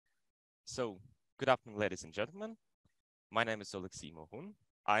So, good afternoon, ladies and gentlemen. My name is Oleksii Morhun.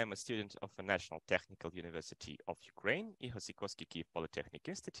 I am a student of the National Technical University of Ukraine, Ihosikoski Kyiv Polytechnic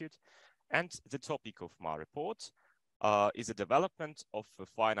Institute, and the topic of my report is the development of a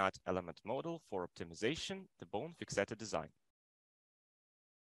finite element model for optimization, the bone fixator design.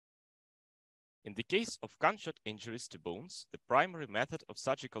 In the case of gunshot injuries to bones, the primary method of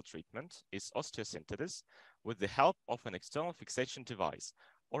surgical treatment is osteosynthesis with the help of an external fixation device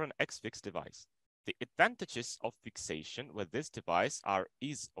or an X-fix device. The advantages of fixation with this device are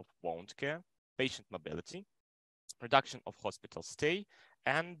ease of wound care, patient mobility, reduction of hospital stay,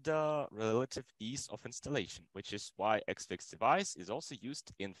 and relative ease of installation, which is why X-fix device is also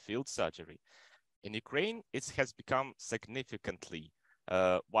used in field surgery. In Ukraine, it has become significantly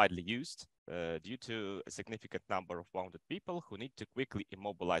widely used due to a significant number of wounded people who need to quickly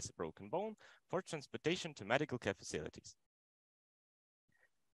immobilize a broken bone for transportation to medical care facilities.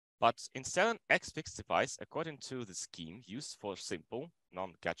 But installing X-fix device according to the scheme used for simple,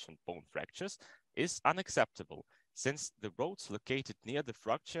 non-catchment bone fractures is unacceptable, since the rods located near the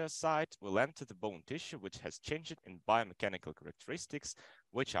fracture site will enter the bone tissue, which has changed in biomechanical characteristics,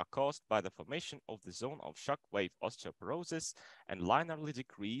 which are caused by the formation of the zone of shock wave osteoporosis and linearly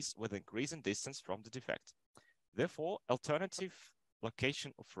decrease with increasing distance from the defect. Therefore, alternative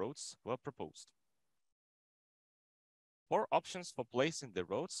location of rods were proposed. 4 options for placing the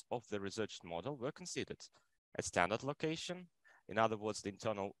rods of the researched model were considered: a standard location, in other words, the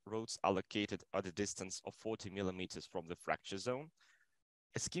internal rods are located at a distance of 40 millimeters from the fracture zone,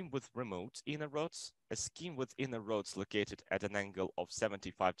 a scheme with remote inner rods, a scheme with inner rods located at an angle of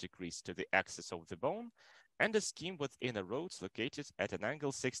 75 degrees to the axis of the bone, and a scheme with inner rods located at an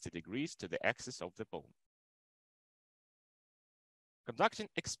angle 60 degrees to the axis of the bone. Conducting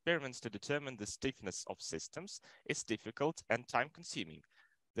experiments to determine the stiffness of systems is difficult and time-consuming.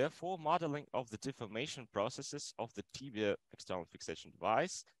 Therefore, modeling of the deformation processes of the tibia external fixation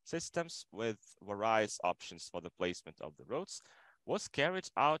device systems with various options for the placement of the rods was carried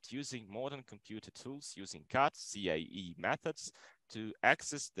out using modern computer tools using CAD, CAE methods to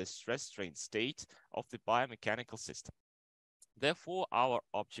access the stress-strain state of the biomechanical system. Therefore, our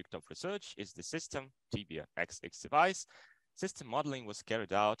object of research is the system tibia XX device. System modeling was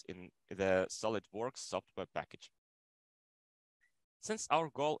carried out in the SolidWorks software package. Since our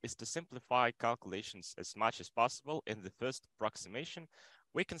goal is to simplify calculations as much as possible in the first approximation,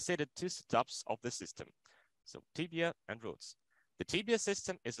 we considered 2 setups of the system, so tibia and rods. The tibia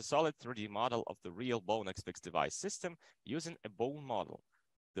system is a solid 3D model of the real bone X-fix device system using a bone model.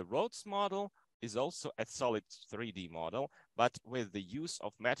 The rods model is also a solid 3D model, but with the use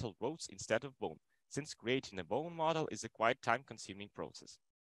of metal rods instead of bone, since creating a bone model is a quite time-consuming process.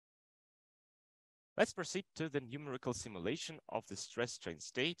 Let's proceed to the numerical simulation of the stress-strain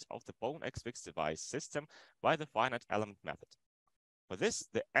state of the bone X-fix device system by the finite element method. For this,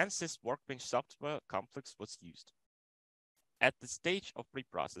 the ANSYS workbench software complex was used. At the stage of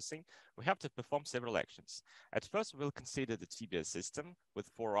pre-processing, we have to perform several actions. At first, we'll consider the tibia system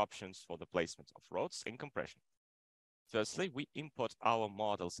with 4 options for the placement of rods in compression. Firstly, we import our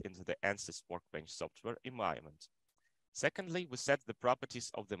models into the ANSYS workbench software environment. Secondly, we set the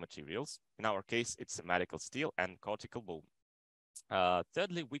properties of the materials. In our case, it's a medical steel and cortical bone.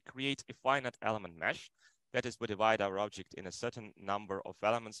 Thirdly, we create a finite element mesh. That is, we divide our object in a certain number of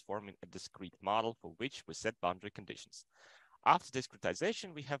elements forming a discrete model for which we set boundary conditions. After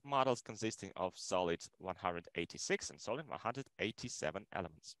discretization, we have models consisting of solid 186 and solid 187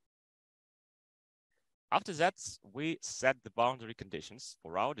 elements. After that, we set the boundary conditions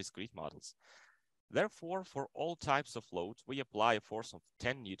for our discrete models. Therefore, for all types of load, we apply a force of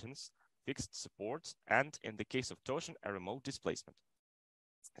 10 newtons, fixed support, and in the case of torsion, a remote displacement.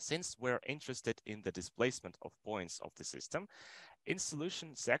 Since we're interested in the displacement of points of the system, in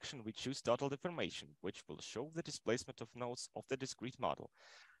solution section, we choose total deformation, which will show the displacement of nodes of the discrete model.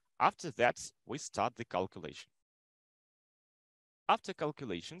 After that, we start the calculation. After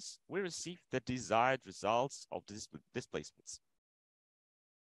calculations, we receive the desired results of the displacements.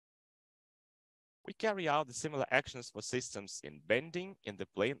 We carry out the similar actions for systems in bending in the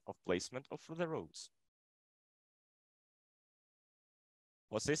plane of placement of the rods.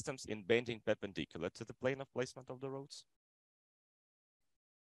 For systems in bending perpendicular to the plane of placement of the rods.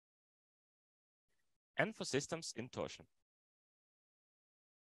 And for systems in torsion.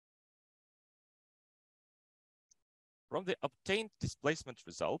 From the obtained displacement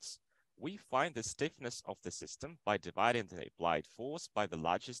results, we find the stiffness of the system by dividing the applied force by the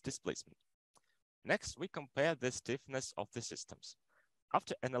largest displacement. Next, we compare the stiffness of the systems.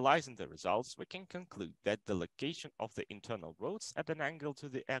 After analyzing the results, we can conclude that the location of the internal rods at an angle to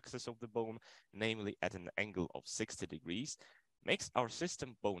the axis of the bone, namely at an angle of 60 degrees, makes our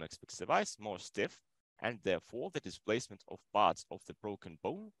system bone aspect device more stiff, and therefore the displacement of parts of the broken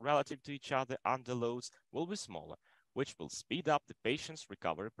bone relative to each other under loads will be smaller, which will speed up the patient's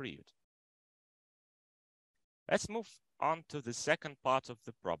recovery period. Let's move on to the second part of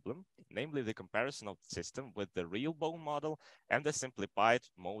the problem, namely the comparison of the system with the real bone model and the simplified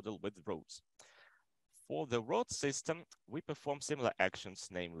model with rods. For the rod system, we perform similar actions,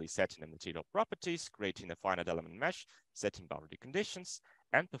 namely setting the material properties, creating a finite element mesh, setting boundary conditions,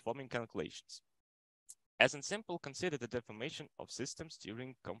 and performing calculations. As in simple, consider the deformation of systems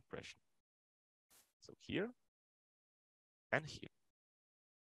during compression. So here and here.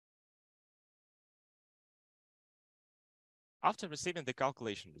 After receiving the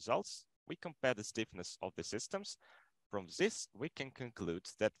calculation results, we compare the stiffness of the systems. From this, we can conclude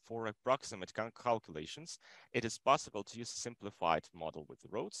that for approximate calculations, it is possible to use a simplified model with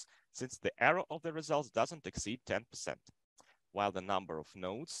rods, since the error of the results doesn't exceed 10%, while the number of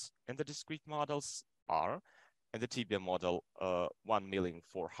nodes in the discrete models are, in the tibia model,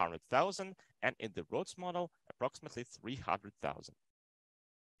 1,400,000, and in the rods model, approximately 300,000.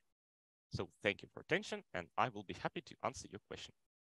 So thank you for attention, and I will be happy to answer your question.